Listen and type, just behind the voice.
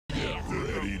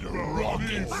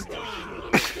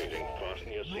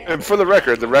And for the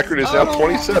record is now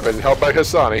 27, held by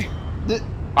Hassani.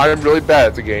 I am really bad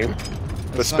at the game.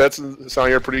 The Spets and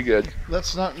Hassani are pretty good.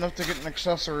 That's not enough to get an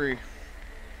accessory.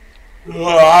 You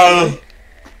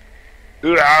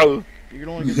You can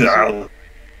only get the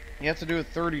you have to do it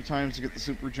 30 times to get the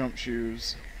super jump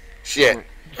shoes. Shit.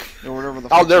 Or whatever the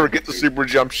I'll never get the super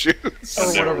jump shoes.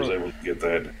 I never was able to get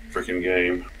that freaking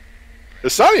game.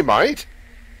 Hassani might.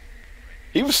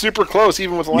 He was super close,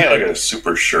 even with lag. Yeah, like a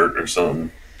super shirt or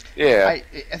something. Yeah.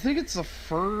 I think it's the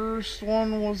first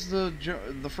one was the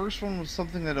first one was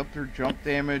something that upped your jump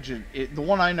damage. And the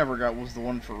one I never got was the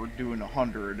one for doing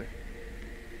 100.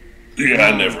 Yeah,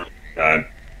 I never got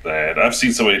that. I've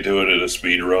seen somebody do it at a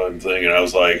speed run thing, and I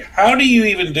was like, "How do you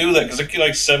even do that?" Because I get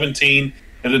like 17,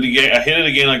 and then I hit it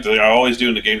again like I always do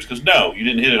in the games. Because no, you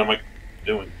didn't hit it. I'm like, "What are you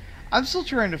doing?" I'm still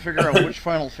trying to figure out which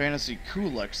Final Fantasy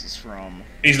Kulex is from.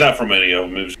 He's not from any of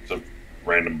them. It was just a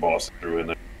random boss that threw in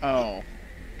there. Oh,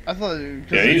 I thought.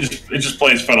 Yeah, it just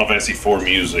plays Final Fantasy 4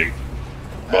 music,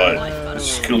 but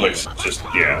Kulex just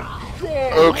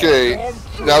Okay,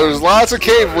 now there's lots of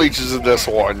cave leeches in this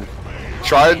one.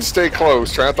 Try and stay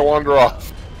close. Try not to wander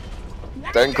off.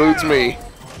 That includes me.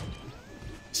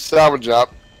 Salvage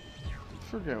up.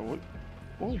 I forget what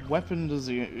weapon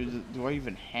do I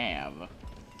even have?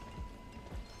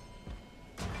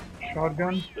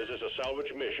 Shotgun? This is a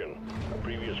salvage mission. A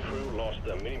previous crew lost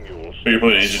their mini-mules. You're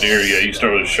playing engineer, yeah, you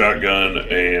start with a shotgun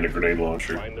and a grenade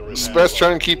launcher. Best try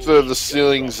and keep the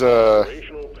ceilings lit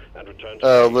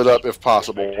up if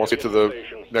possible once we get to the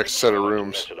next set of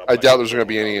rooms. I doubt there's going to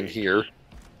be any in here.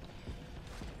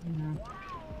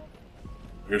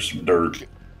 Here's some dirt.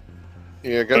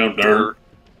 Yeah, got some dirt.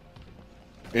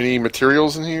 Any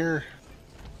materials in here?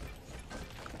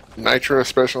 Nitro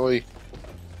especially.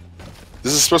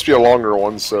 This is supposed to be a longer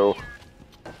one, so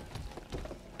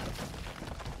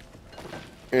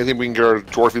anything we can get our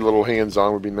dwarfy little hands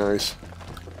on would be nice.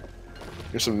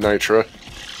 Here's some nitra.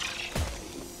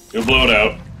 You'll blow it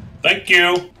out. Thank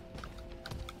you.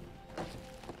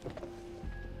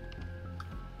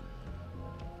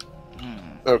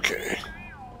 Okay.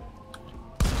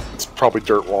 It's probably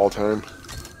dirt wall time.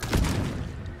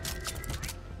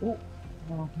 Oh,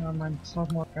 no, never mind. It's not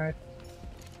Morkite.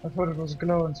 I thought it was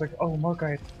glow, and it's like, oh,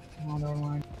 Morkite. Oh, never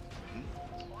mind.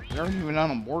 You're not even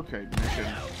on a Morkite mission.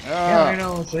 Yeah, I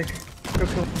know. It's like,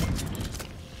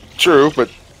 true, but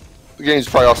the game's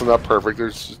probably also not perfect.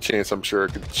 There's a chance I'm sure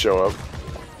it could show up.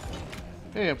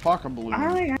 Hey, a pocket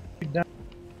balloon.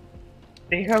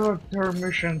 They have a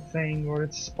permission thing where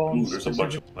it spawns. Ooh, there's a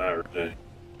bunch of flowers there.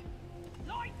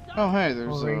 Oh, hey,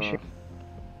 there's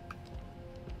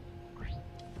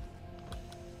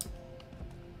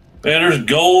Man, there's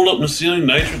gold up in the ceiling,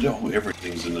 nitrogen. Oh,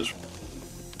 everything's in this room.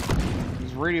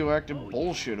 there's radioactive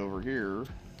bullshit over here.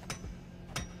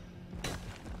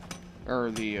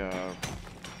 Or the,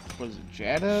 what is it,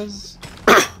 Jadas?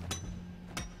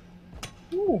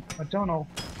 Ooh, I don't know.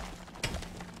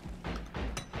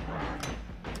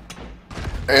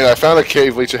 And I found a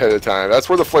cave leech ahead of time. That's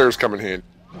where the flares come in handy.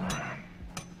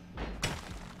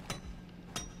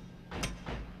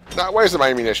 Not wasting my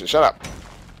ammunition. Shut up.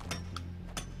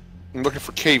 I'm looking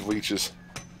for cave leeches.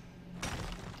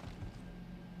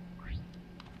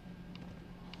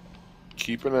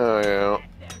 Keep an eye out.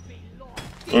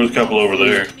 There's a couple over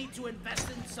there.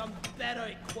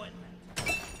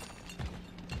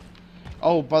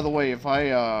 Oh, by the way, if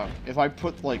I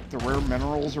put like the rare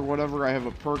minerals or whatever, I have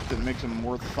a perk that makes them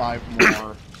worth 5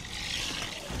 more.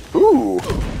 Ooh,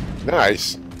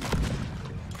 nice.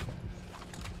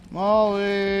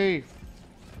 Molly.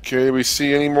 Okay, we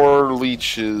see any more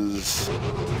leeches?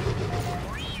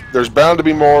 There's bound to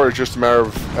be more. It's just a matter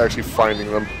of actually finding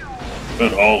them.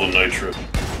 Found all the nitro.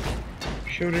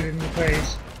 Shoot it in the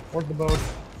face. Or the boat.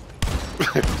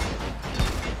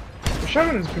 The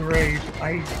shotgun is great.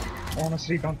 I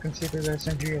honestly don't consider the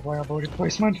SMG a viable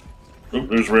replacement. Oh,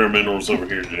 there's rare minerals over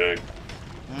here, Jack.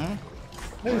 Huh?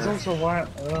 That is also why,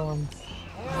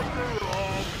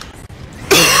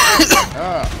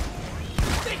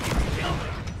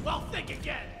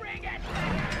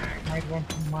 might want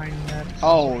to mine that.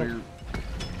 Oh, you're...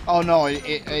 Oh no,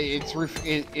 it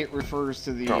refers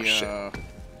to the, oh, shit.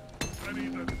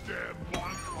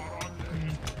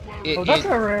 Oh, that's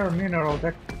a rare mineral.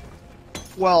 That...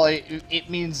 Well, it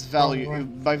means value.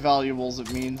 By valuables, it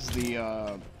means the,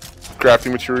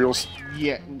 Crafting materials?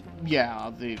 Yeah,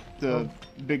 the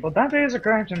big... Well, that is a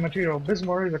crafting material.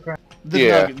 Bismore is a craft.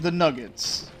 The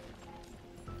nuggets.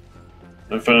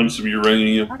 I found some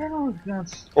uranium. I don't know if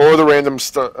that's... Or the random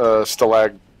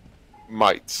stalagmites.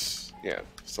 Yeah,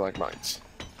 stalagmites.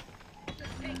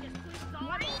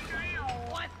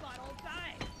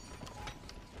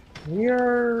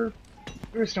 We're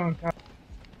still in power.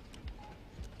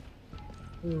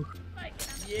 Ooh.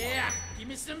 Yeah, give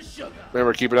me some sugar.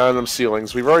 Remember, keep an eye on them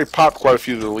ceilings. We've already popped quite a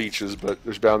few of the leeches, but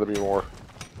there's bound to be more.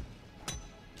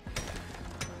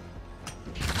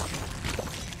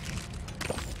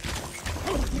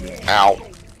 Ow.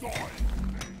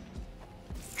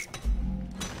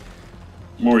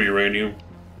 More uranium.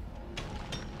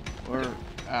 Or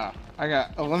I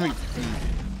got. Oh, let me.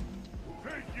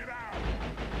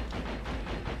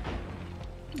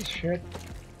 Shit.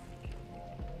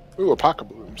 Ooh, apoca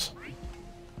blooms.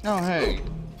 Oh, hey.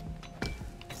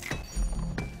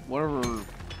 Whatever.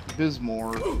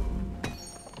 Bismore.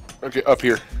 Okay, up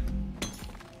here.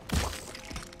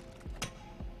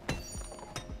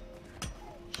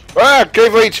 Ah,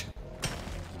 cave leech!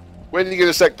 When did you get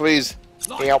a sec, please?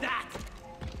 Like Help. that.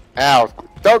 Ow.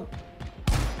 Don't.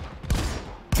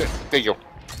 Thank you.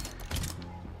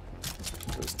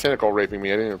 It was tentacle raping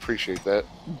me. I didn't appreciate that.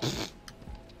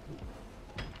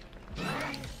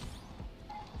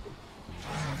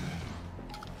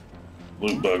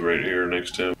 Blue bug right here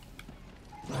next to him.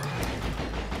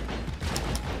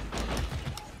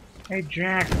 Hey,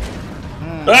 Jack.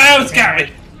 Oh, it's got me!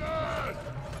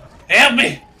 Help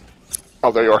me!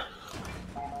 Oh, there you are.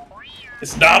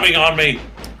 It's knobbing on me!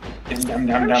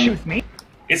 Don't shoot me.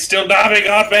 It's still knobbing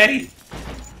on me!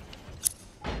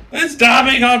 It's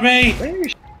knobbing on me! Where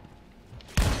is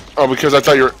Oh, because I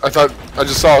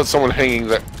just saw someone hanging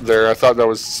there. I thought that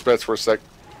was Spets for a sec.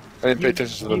 I didn't pay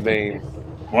attention to the name.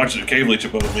 Watch the cave leech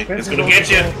above me. It's gonna get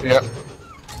you! Yep.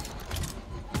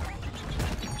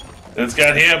 It's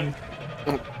got him!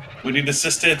 We need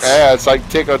assistance! Yeah, it's like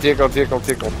tickle, tickle, tickle,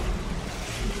 tickle.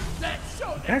 Let's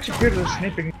show them. actually good at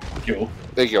sniping. Kill.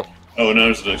 Thank you. Oh, now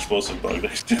there's an explosive bug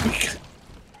next to me.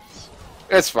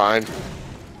 It's fine.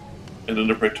 And then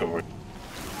the Praetorian.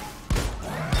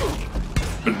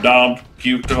 Been domed,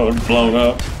 puked on, blown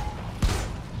up.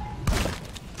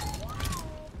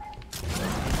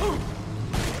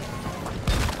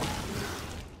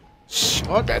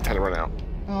 What? Bad time to run out.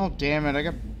 Oh, damn it. I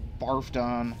got barfed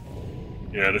on.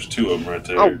 Yeah, there's two of them right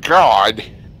there. Oh, God.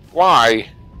 Why?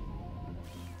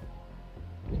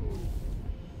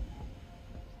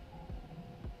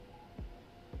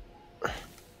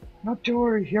 Not to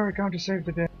worry, here I come to save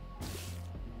the day.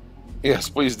 Yes,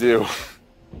 please do.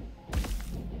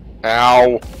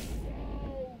 Ow.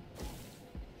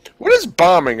 What is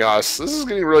bombing us? This is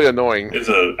getting really annoying. It's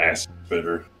an acid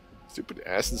spitter. Stupid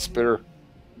acid spitter.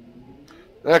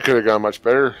 That could have gone much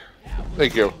better.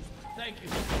 Thank you. Thank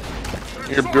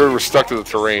you. Your bird was stuck to the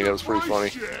terrain. That was pretty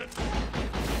funny. Let's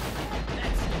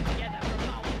get a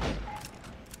remote.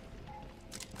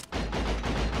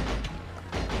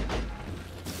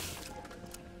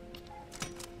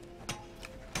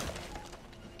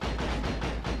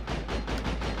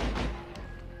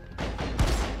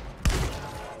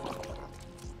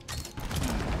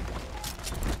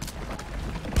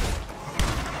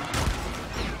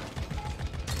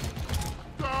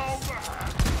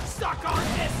 Suck on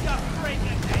this, you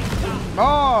freaking thing.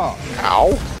 Oh!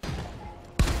 Ow.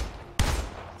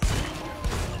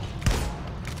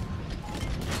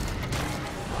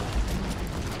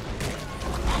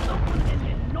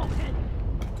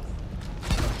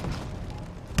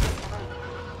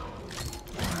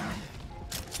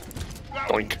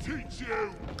 Doink.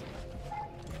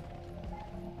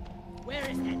 Where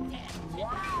is that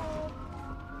damn?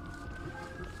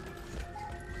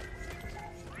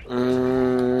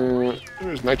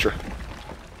 There's Nitra.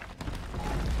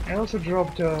 I also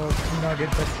dropped a nugget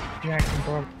that Jackson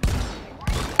brought.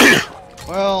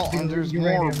 Well, and there's more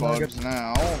Uranium bugs nuggets.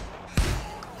 now.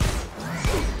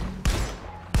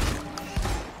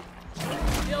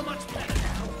 Feel much better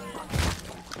now.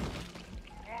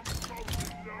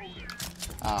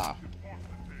 Ah.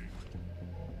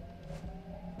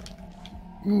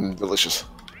 Delicious.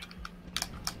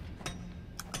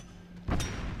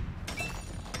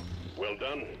 Well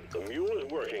done. The mule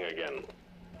is working again.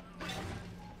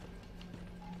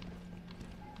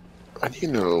 I need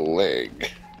another leg.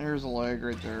 There's a leg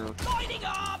right there. Lighting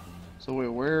up. So wait,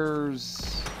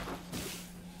 where's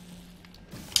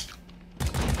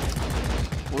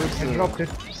I the... dropped it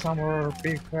somewhere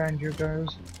behind you guys.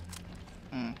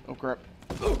 Oh crap.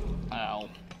 Ow.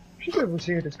 You should be able to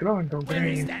see it, it's glowing though Where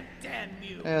is green. that damn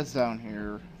mule? Yeah, it's down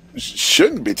here.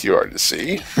 Shouldn't be too hard to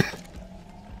see.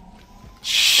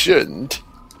 Shouldn't.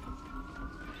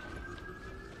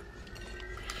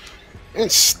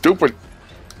 It's stupid.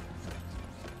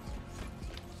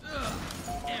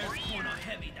 Air's kinda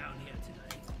heavy down here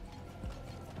tonight.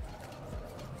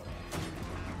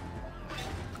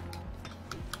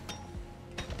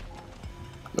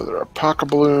 Another Apoca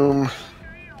Bloom.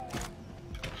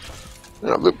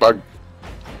 Oh, loot bug.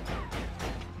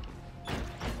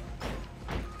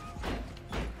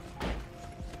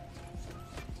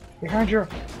 Behind you.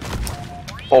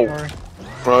 Oh, Sorry.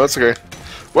 well, that's okay.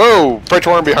 Whoa,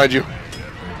 Praetorian behind you.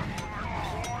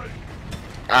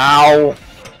 Ow.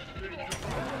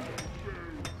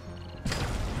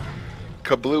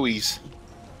 Kablooies.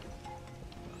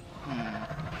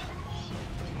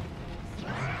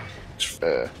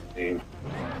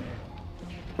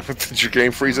 Did your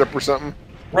game freeze up or something?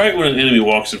 Right when an enemy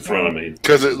walks in front of me.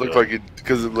 Because it looked like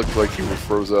you were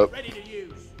froze up. Ready to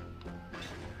use.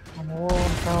 I'm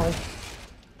alone, pal.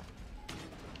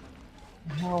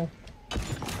 No.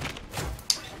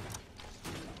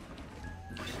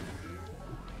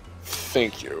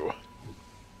 Thank you.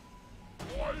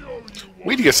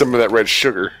 We need to get some of that red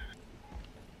sugar.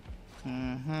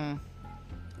 Mm-hmm.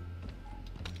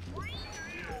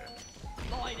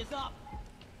 Light is up.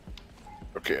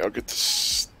 Okay, I'll get the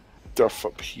stuff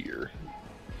up here.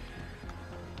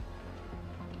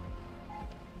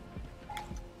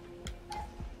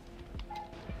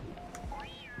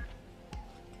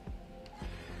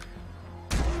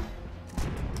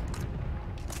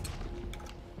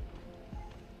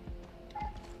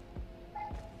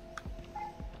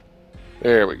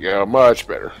 There we go, much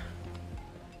better.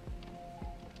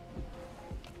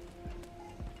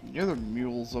 The other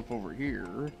mule's up over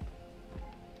here.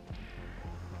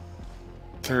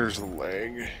 There's a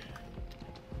leg.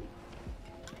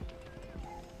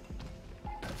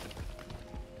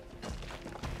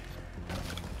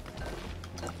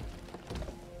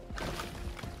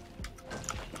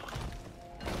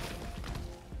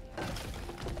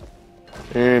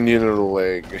 And the end of the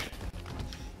leg.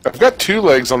 I've got 2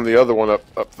 legs on the other one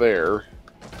up there.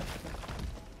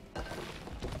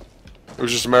 It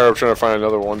was just a matter of trying to find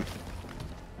another one.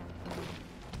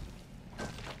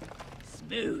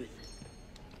 Smooth.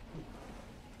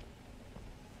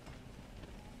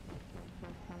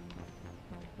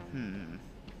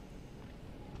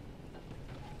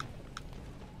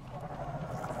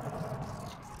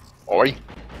 Oi.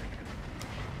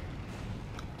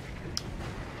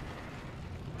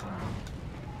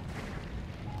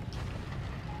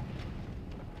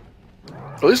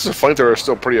 At least the flamethrowers are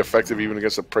still pretty effective even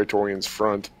against the Praetorian's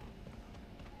front.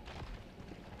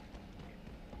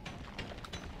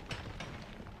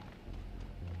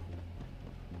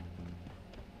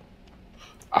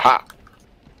 Aha!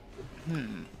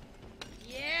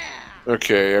 Yeah.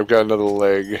 Okay, I've got another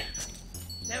leg.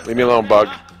 Leave me alone, bug.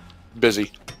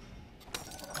 Busy.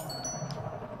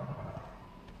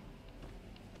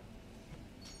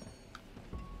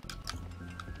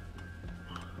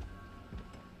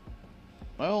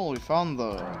 Well, we found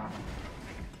the...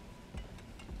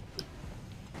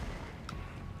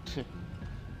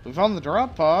 We found the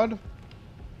drop pod.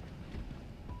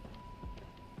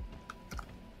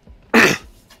 A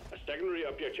secondary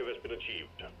objective has been achieved.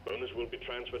 Bonus will be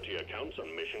transferred to your accounts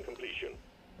on mission completion.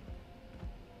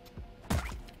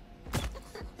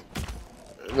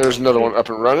 There's another one up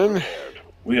and running.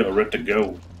 We are ready to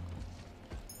go.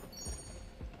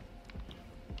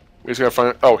 We just gotta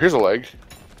find... Oh, here's a leg.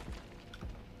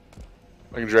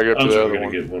 I can drag it up I'm to the just other gonna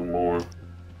one. get one more.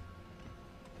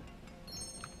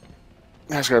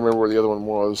 I just gotta remember where the other one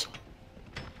was.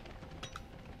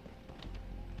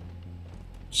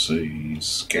 See,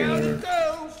 scanner.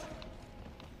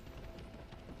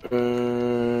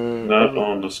 Not Not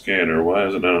on the scanner. Why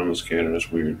is it not on the scanner?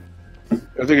 That's weird.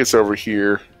 I think it's over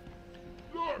here.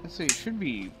 Let's see, it should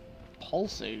be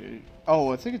pulsated.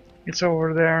 Oh, I think It's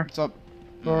over there. it's up.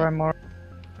 Where I'm at.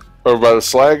 Over by the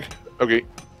slag? Okay.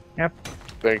 Yep.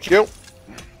 Thank you.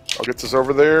 I'll get this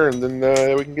over there and then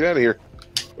we can get out of here.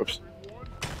 Whoops.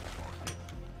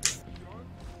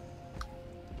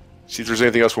 See if there's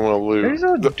anything else we want to loot. There's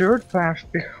a dirt path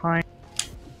behind.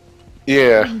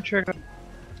 Yeah. Check it.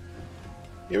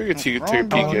 Yeah, we can take a Wrong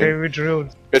peek one. in. Okay, we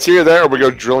drilled. It's either that or we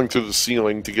go drilling through the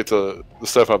ceiling to get the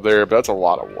stuff up there, but that's a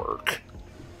lot of work.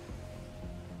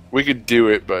 We could do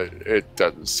it, but it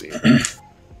doesn't seem.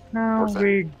 No, Worth it.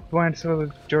 we went through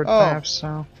the dirt Oh. path,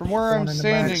 so. From where Going I'm in the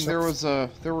standing,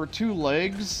 back, there were 2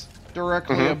 legs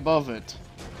directly Mhm. above it.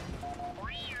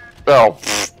 Oh,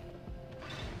 pfft.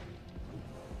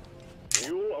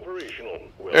 Mule operational.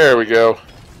 Well, There we go.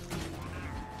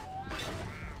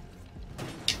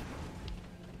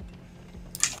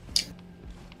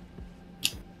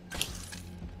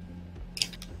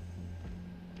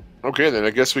 Okay, then I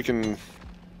guess we can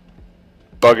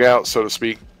bug out, so to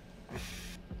speak.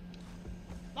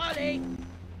 Body.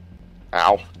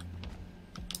 Ow.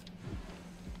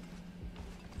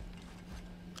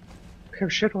 have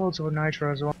shitloads of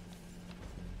nitro as well.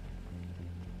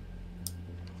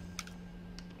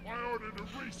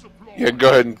 Yeah, go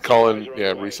ahead and call in.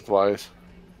 Yeah, resupplies.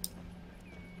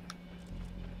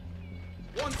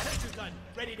 One sentry gun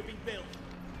ready to be built.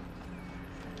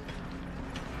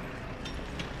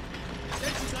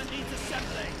 Sentry gun needs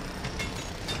assembling.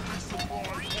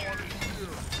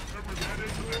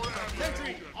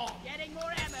 Sentry on. Getting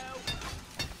more ammo.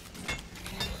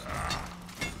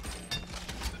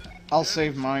 I'll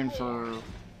save mine for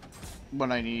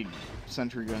when I need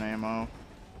sentry gun ammo.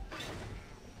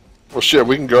 Well, shit,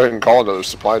 we can go ahead and call another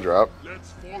supply drop.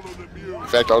 In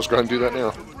fact, I'll just go ahead and do that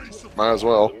now. Might as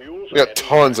well. We got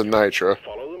tons of nitro.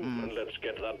 Follow them and let's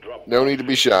get that drop. No need to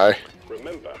be shy.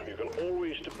 Remember, you can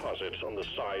always deposit on the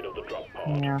side of the drop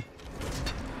pod. Yeah.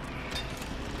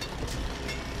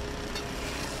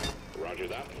 Roger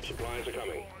that. Supplies are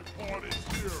coming.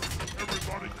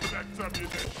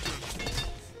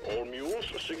 All mules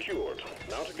secured.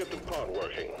 Now to get the pod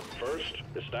working. First,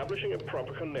 establishing a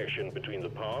proper connection between the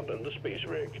pod and the space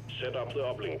rig. Set up the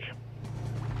uplink.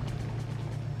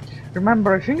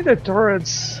 Remember, I think the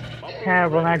turrets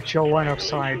have an actual line of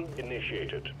sight.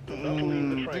 Initiated. Do not leave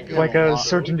the triangle. Like a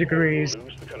certain degrees.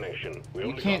 Lose the connection. We You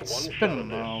only can't got one spin shot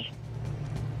them at though.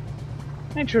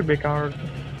 this. It should be covered.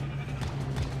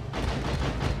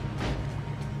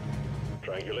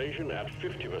 Triangulation at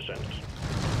 50%.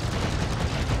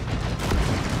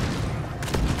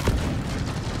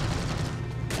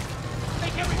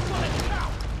 Make every bullet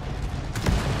count.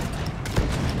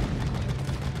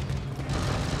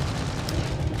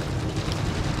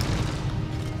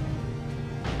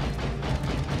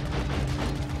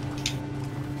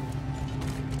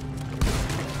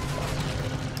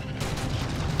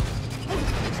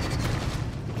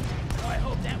 I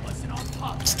hope that wasn't on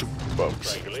pop. Stupid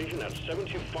bugs. Triangulation at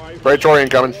 75%. Praetorian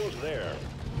coming. Almost there.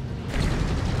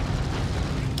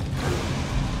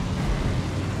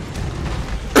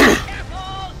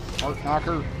 Heart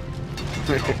knocker.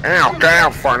 Ow, get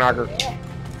out, far knocker.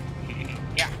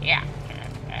 Yeah,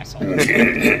 asshole.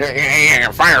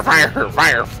 Fire, fire,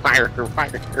 fire, fire,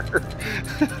 fire.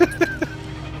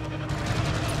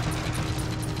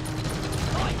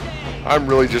 I'm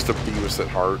really just a Beavis at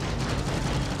heart.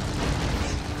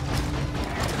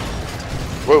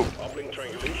 Whoa. Uplink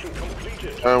triangulation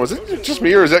completed. Was it just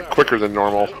me, or is that quicker than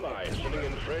normal? Standby, sending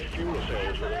in fresh fuel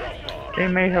cells for the drop pod. They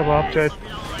may have upped it.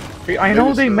 I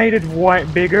know they made it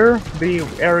bigger, the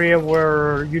area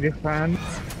where you defend.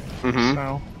 Mm-hmm.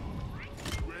 So.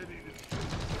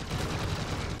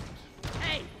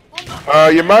 Hey, on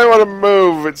the You might want to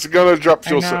move. It's gonna drop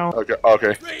fuel. I know. Okay,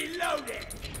 okay. reload it.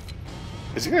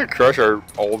 Is he gonna crush our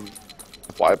old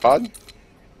fly pod?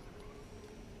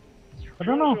 I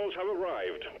don't Fuel know. cells have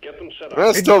arrived. Get them set up.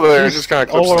 That's still there. It just kind of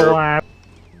clips through. Overlap.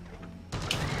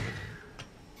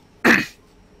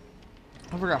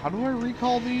 I forgot. How do I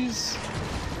recall these?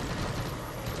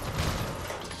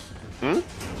 Hmm?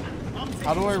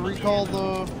 How do I recall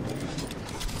the?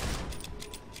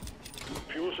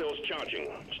 Fuel cells charging.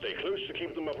 Stay close to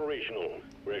keep them operational.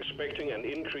 We're expecting an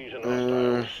increase in I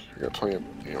hostiles. got plenty of.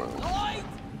 Anyway.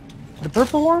 The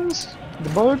purple ones? The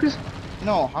bugs?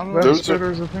 No. How do I? Web Those are-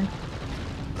 splitters, I think.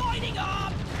 Lighting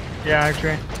up. Yeah,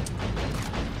 actually.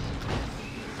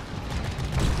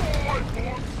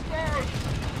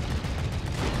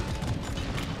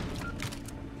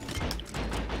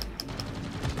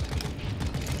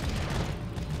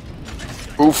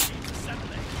 Oof.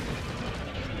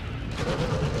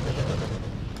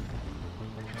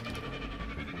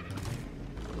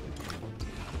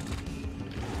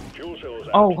 Fuel cells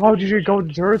Oh, how did you go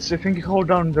to turrets? I think you hold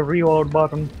down the reload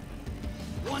button.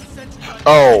 One sentry gun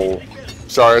Oh, ready to be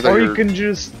built. sorry. I thought Or you you were. can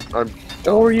just I'm.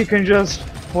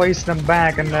 place them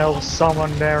back and they'll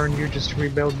summon there and you just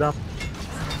rebuild them.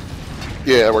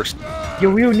 Yeah, it works.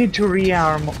 You will need to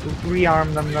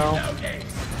rearm them though. Loading.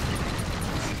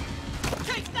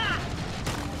 Take that.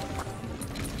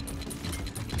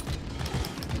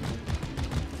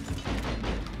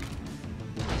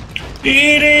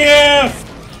 EDF!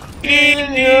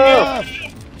 EDF!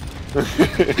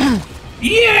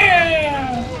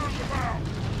 Yeah!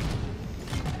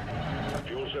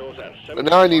 Fuel cells at 75%. But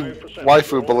now I need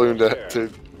waifu balloon to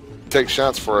take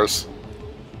shots for us.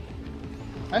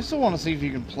 I still want to see if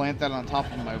you can plant that on top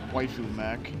of my waifu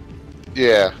mech.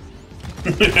 Yeah.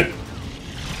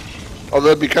 Although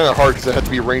that'd be kind of hard because I have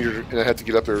to be a ranger and I have to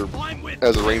get up there I'm with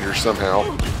as a ranger somehow.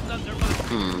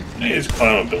 Hey, just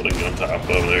climb a building on top of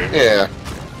there. Yeah.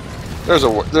 There's a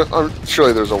way.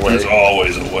 Surely there's a way. There's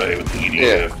always a way with the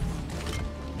EDF. Yeah.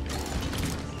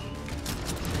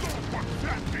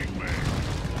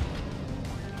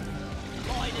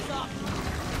 Line is up.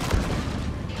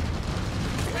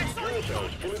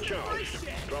 Torpedoes fully charged.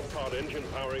 Drop pod engine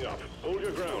powering up. Hold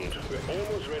your ground. We're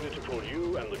almost ready to pull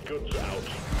you and the goods out.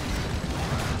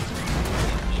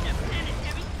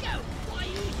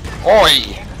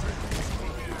 Oi!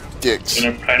 Dicks.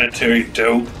 Interplanetary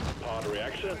dope. Pod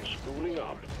reactor spooling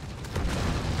up.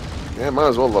 Yeah, might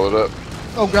as well load it up.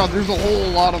 Oh god, there's a whole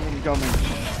lot of them coming.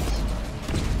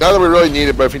 Not that we really need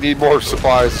it, but if you need more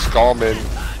supplies, just call them in.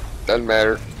 Doesn't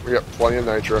matter. We got plenty of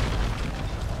nitro.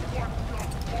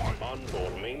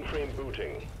 Onboard mainframe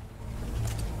booting.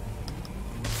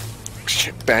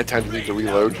 Shit, bad time to need to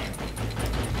reload.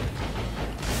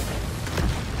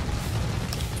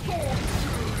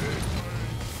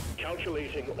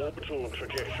 Calculating orbital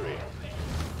trajectory.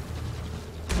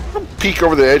 Peek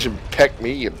over the edge and peck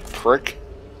me, you prick.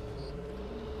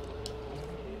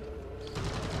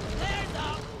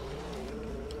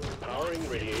 Powering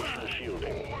radiation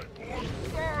shielding.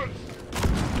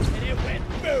 And it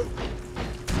went boom.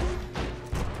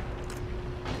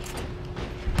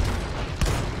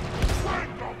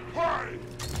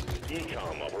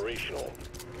 Ecom operational.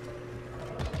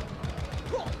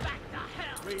 Roll back the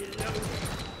hell. Reload.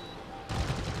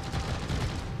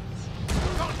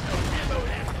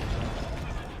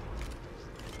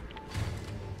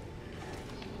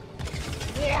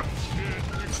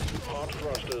 Pod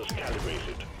thrusters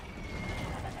calibrated.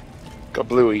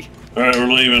 Kablooey. Alright, we're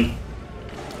leaving.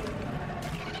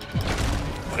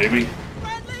 Maybe.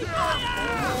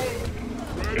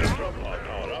 Drop pod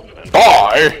powered up and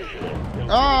Bye!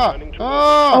 Ah!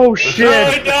 Ah! Oh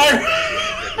shit!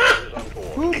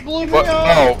 Who blew me What?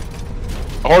 up?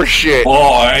 Oh. Oh shit.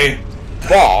 Boy!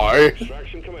 Bye!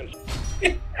 extraction commenced.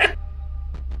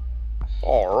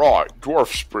 Alright, dwarf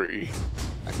spree.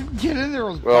 I couldn't get in there, I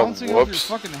was Well, bouncing off your whoops.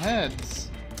 fucking heads.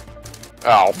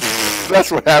 Ow.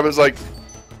 That's what happens, like...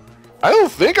 I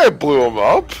don't think I blew him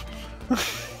up.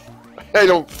 I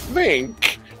don't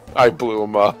think I blew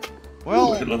him up.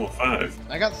 Well, Look at level 5.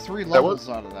 I got 3 That levels was-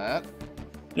 out of that.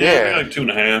 Yeah, Yeah. like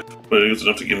 2.5, but it was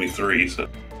enough to give me 3, so.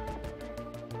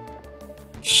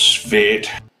 Sweet.